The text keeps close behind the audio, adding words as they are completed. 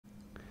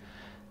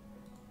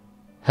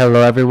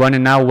Hello everyone,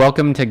 and now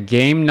welcome to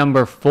game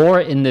number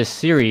 4 in this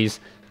series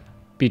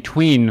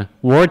between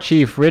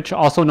WarChiefRich,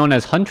 also known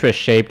as Huntress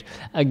Shaped,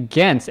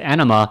 against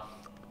Anima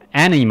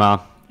here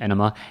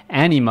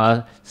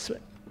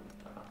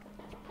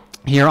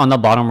on the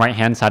bottom right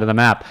hand side of the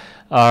map.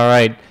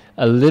 Alright,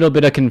 a little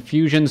bit of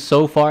confusion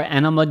so far.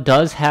 Anima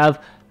does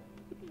have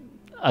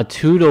a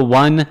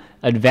 2-to-1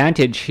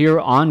 advantage here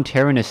on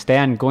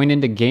Terranistan going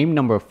into game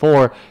number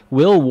 4.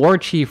 Will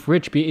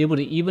WarChiefRich be able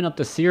to even up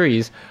the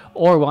series,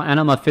 or will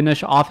Anima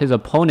finish off his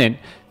opponent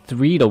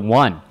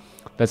 3-1?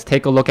 Let's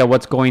take a look at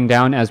what's going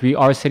down, as we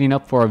are setting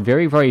up for a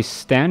very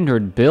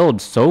standard build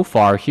so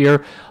far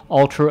here.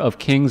 Altar of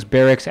Kings,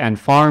 Barracks, and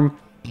Farm.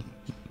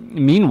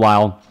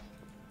 Meanwhile,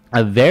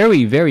 a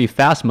very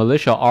fast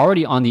militia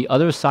already on the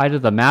other side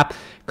of the map,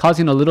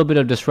 causing a little bit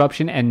of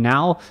disruption, and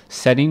now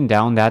setting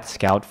down that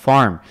scout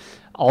farm.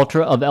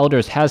 Altar of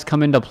Elders has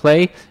come into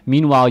play.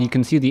 Meanwhile, you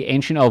can see the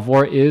Ancient of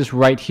War is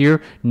right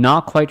here.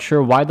 Not quite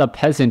sure why the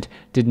Peasant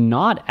did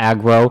not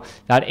aggro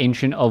that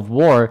Ancient of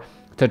War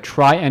to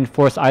try and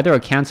force either a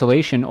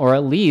cancellation or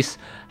at least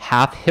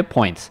half hit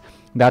points.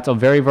 That's a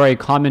very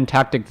common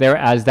tactic there,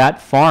 as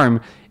that farm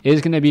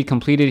is going to be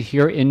completed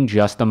here in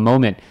just a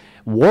moment.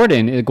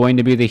 Warden is going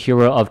to be the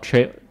hero of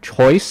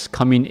choice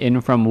coming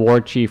in from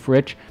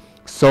WarChiefRich.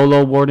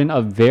 Solo Warden,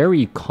 a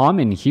very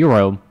common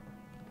hero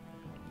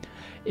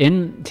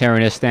in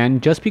Terranistan,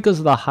 just because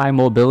of the high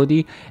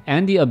mobility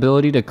and the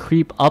ability to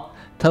creep up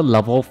to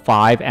level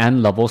 5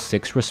 and level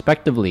 6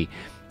 respectively.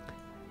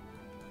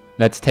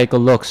 Let's take a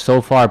look.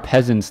 So far,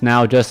 Peasants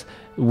now just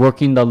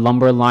working the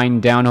lumber line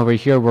down over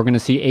here. We're going to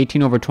see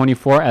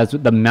 18/24 as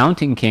the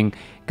Mountain King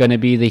going to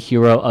be the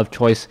hero of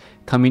choice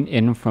coming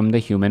in from the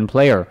human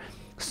player.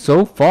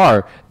 So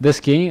far, this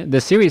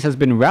series has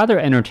been rather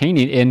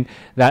entertaining in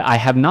that I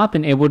have not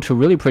been able to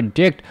really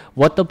predict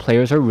what the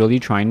players are really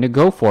trying to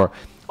go for.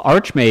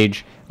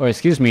 Archmage, or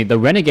excuse me, the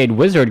Renegade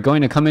Wizard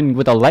going to come in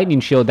with a lightning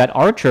shield. That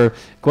Archer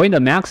going to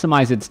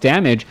maximize its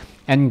damage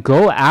and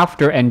go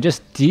after and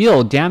just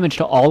deal damage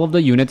to all of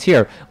the units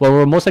here. Well,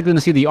 we're most likely going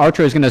to see the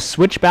Archer is going to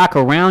switch back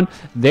around.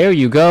 There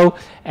you go.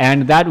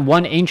 And that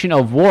one Ancient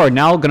of War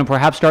now going to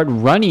perhaps start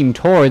running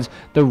towards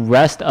the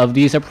rest of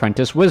these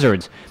Apprentice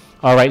Wizards.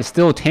 Alright,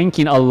 still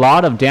tanking a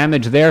lot of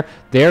damage there.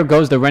 There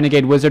goes the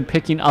Renegade Wizard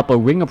picking up a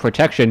Ring of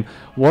Protection.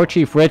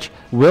 WarChiefRich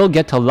will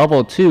get to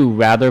level 2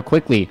 rather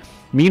quickly.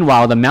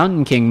 Meanwhile, the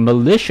Mountain King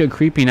militia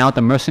creeping out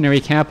the mercenary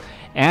camp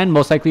and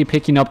most likely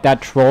picking up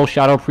that Troll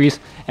Shadow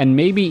Priest and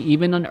maybe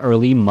even an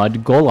early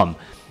Mud Golem.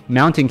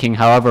 Mountain King,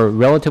 however,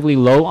 relatively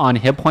low on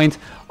hit points,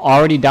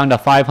 already down to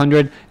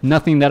 500.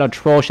 Nothing that a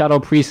Troll Shadow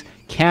Priest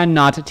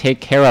cannot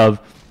take care of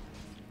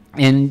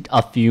in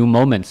a few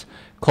moments.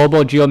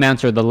 Kobold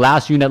Geomancer, the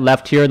last unit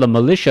left here. The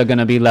militia going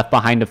to be left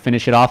behind to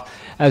finish it off,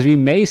 as we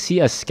may see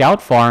a scout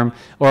farm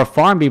or a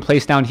farm be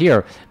placed down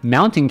here.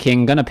 Mountain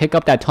King going to pick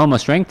up that Tome of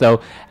Strength,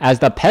 though, as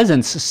the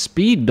Peasants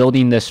speed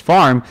building this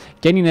farm,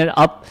 getting it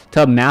up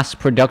to mass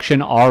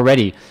production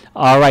already.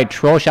 Alright,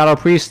 Troll Shadow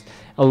Priest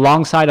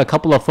alongside a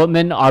couple of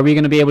footmen. Are we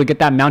going to be able to get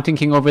that Mountain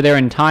King over there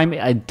in time?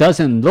 It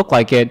doesn't look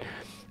like it,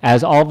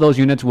 as all of those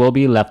units will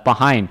be left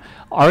behind.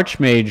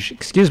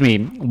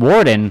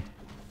 Warden.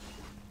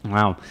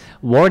 Wow.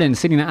 Warden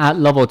sitting at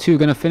level 2,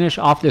 going to finish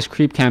off this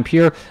creep camp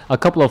here. A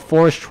couple of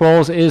forest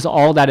trolls is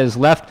all that is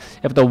left.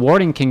 If the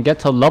Warden can get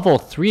to level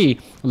 3,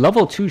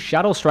 level 2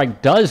 Shadow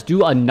Strike does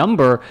do a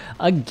number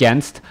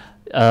against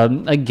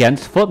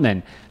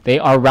footmen. They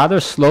are rather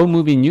slow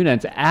moving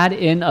units. Add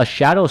in a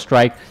Shadow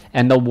Strike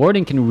and the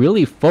Warden can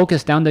really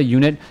focus down the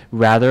unit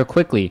rather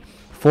quickly.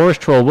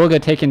 Forest Troll will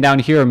get taken down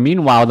here.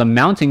 Meanwhile, the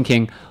Mountain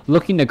King,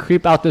 looking to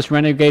creep out this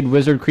Renegade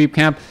Wizard creep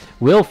camp,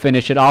 will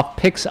finish it off.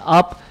 Picks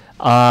up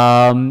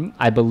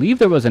I believe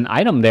there was an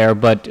item there,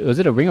 but was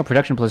it a Ring of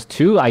Protection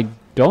 +2? I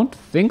don't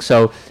think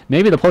so.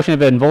 Maybe the Potion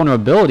of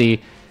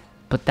Invulnerability,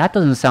 but that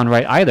doesn't sound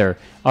right either.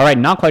 Alright,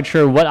 not quite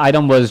sure what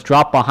item was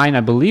dropped behind. I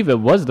believe it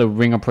was the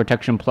Ring of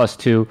Protection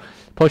 +2.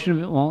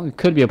 Well, it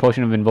could be a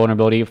Potion of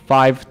Invulnerability.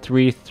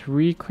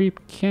 533 creep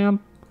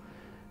camp?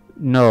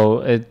 No,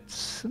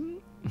 it's...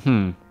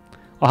 I'll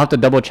have to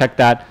double check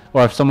that,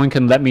 or if someone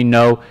can let me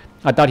know.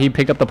 I thought he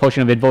picked up the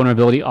Potion of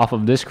Invulnerability off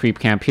of this creep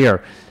camp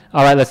here.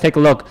 Alright, let's take a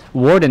look.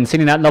 Warden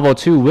sitting at level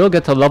 2 will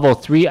get to level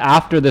 3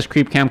 after this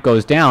creep camp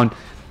goes down.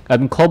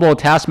 Kobold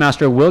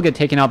Taskmaster will get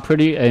taken out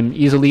pretty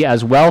easily,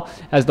 as well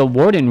as the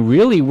Warden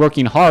really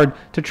working hard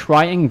to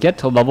try and get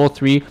to level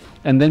 3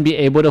 and then be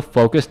able to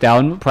focus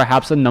down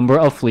perhaps a number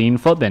of fleeing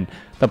footmen.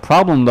 The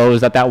problem, though,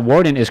 is that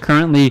Warden is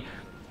currently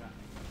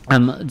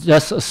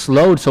just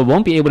slowed, so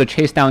won't be able to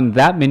chase down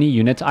that many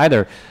units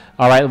either.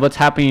 Alright, what's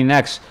happening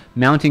next?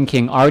 Mountain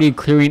King already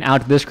clearing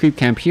out this creep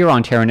camp here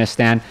on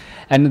Terranistan.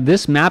 And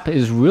this map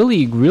is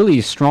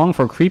really strong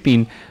for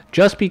creeping,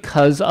 just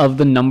because of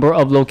the number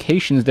of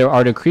locations there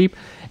are to creep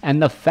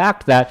and the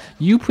fact that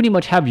you pretty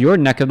much have your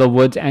neck of the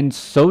woods and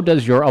so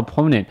does your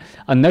opponent.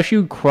 Unless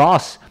you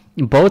cross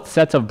both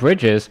sets of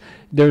bridges,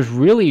 there's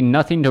really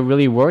nothing to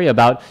really worry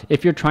about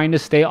if you're trying to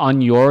stay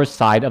on your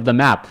side of the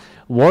map.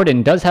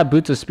 Warden does have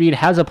Boots of Speed,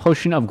 has a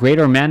potion of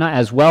greater mana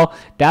as well.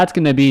 That's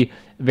going to be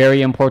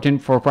very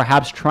important for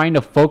perhaps trying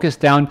to focus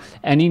down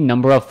any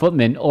number of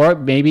footmen or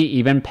maybe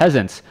even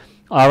peasants.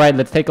 All right,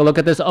 let's take a look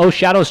at this. Oh,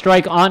 Shadow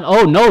Strike on.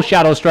 Oh, no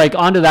Shadow Strike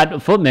onto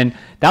that footman.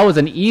 That was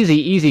an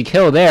easy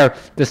kill there.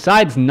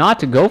 Decides not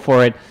to go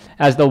for it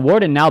as the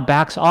Warden now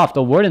backs off.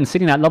 The Warden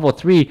sitting at level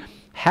 3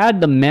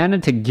 had the mana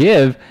to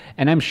give,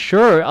 and I'm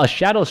sure a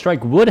Shadow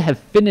Strike would have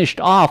finished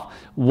off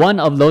one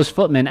of those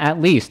footmen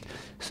at least.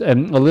 A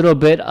little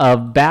bit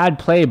of bad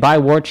play by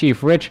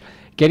WarChiefRich,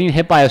 getting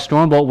hit by a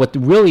Stormbolt with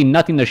really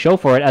nothing to show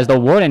for it as the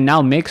Warden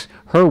now makes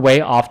her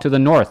way off to the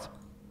north.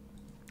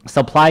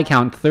 Supply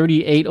count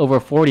 38 over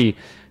 40,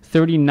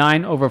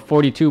 39 over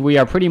 42. We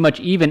are pretty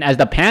much even as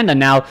the Panda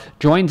now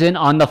joins in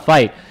on the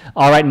fight.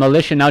 All right,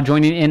 Militia now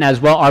joining in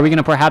as well. Are we going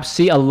to perhaps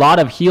see a lot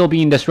of heal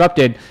being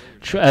disrupted?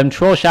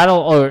 Troll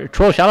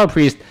Shadow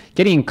Priest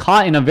getting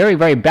caught in a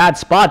very bad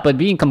spot, but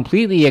being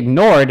completely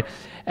ignored.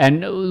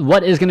 And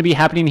what is going to be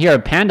happening here?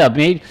 Panda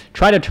may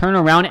try to turn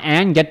around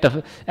and get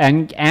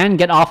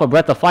get off a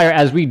Breath of Fire,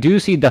 as we do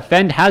see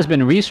Defend has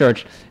been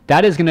researched.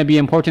 That is going to be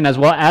important, as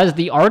well as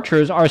the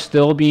archers are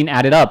still being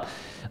added up.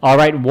 All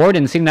right,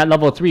 Warden seeing that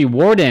level 3.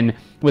 Warden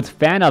with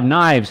Fan of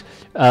Knives.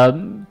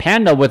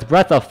 Panda with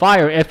Breath of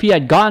Fire. If he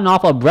had gotten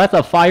off a Breath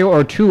of Fire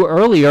or 2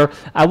 earlier,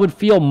 I would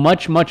feel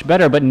much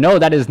better. But no,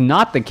 that is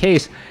not the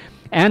case.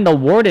 And the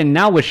Warden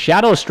now with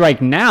Shadow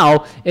Strike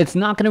now, it's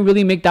not going to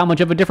really make that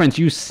much of a difference.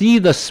 You see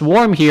the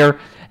swarm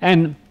here,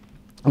 and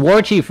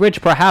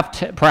WarChiefRich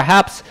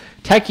perhaps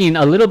teching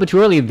a little bit too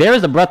early.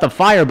 There's a Breath of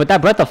Fire, but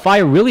that Breath of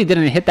Fire really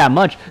didn't hit that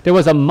much. There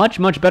was a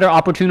much better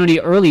opportunity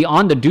early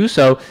on to do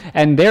so,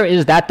 and there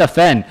is that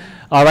Defend.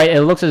 All right,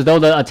 it looks as though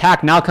the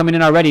attack now coming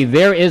in already.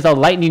 There is a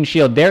Lightning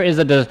Shield. There is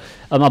a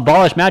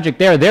Abolish Magic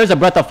there. There's a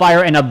Breath of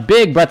Fire and a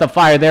big Breath of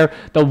Fire there.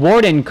 The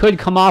Warden could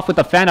come off with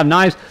a Fan of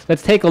Knives.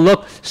 Let's take a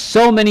look.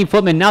 So many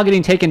footmen now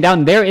getting taken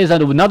down. There is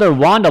another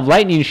Wand of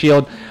Lightning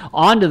Shield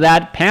onto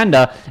that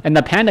Panda, and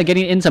the Panda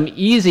getting in some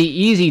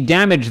easy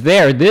damage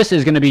there. This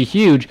is going to be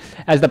huge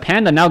as the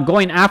Panda now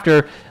going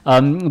after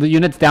the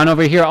units down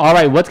over here. All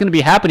right, what's going to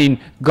be happening?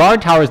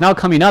 Guard Tower is now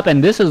coming up,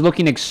 and this is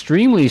looking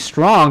extremely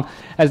strong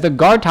as the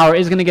Guard Tower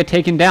is going to get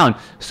taken down.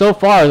 So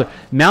far,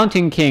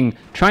 Mountain King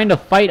trying to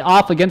fight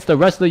off against the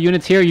rest of the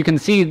units here. You can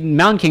see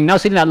Mountain King now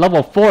sitting at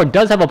level 4,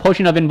 does have a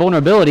potion of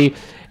invulnerability.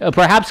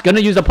 Perhaps going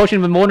to use a potion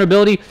of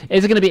invulnerability.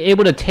 Is it going to be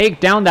able to take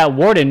down that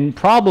Warden?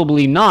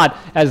 Probably not,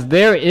 as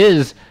there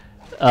is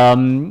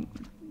the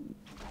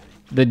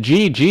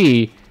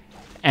GG,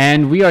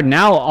 and we are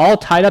now all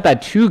tied up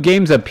at 2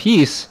 games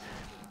apiece,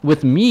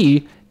 with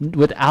me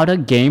without a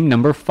game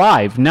number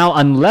 5. Now,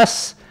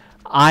 unless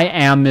I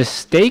am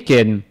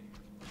mistaken,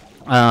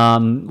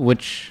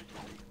 which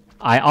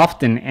I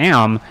often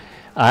am,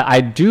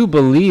 I do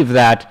believe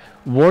that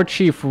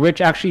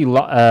WarChiefRich actually,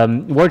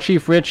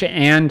 WarChiefRich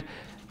and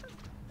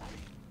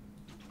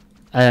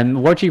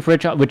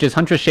WarChiefRich, which is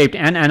Huntress Shaped,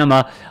 and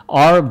Anima,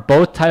 are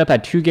both tied up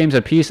at 2 games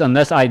apiece,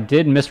 unless I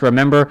did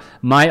misremember.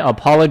 My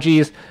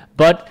apologies,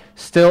 but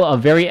still a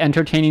very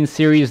entertaining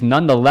series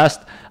nonetheless.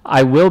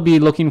 I will be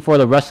looking for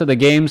the rest of the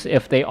games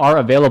if they are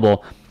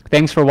available.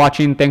 Thanks for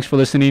watching. Thanks for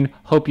listening.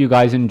 Hope you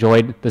guys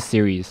enjoyed the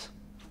series.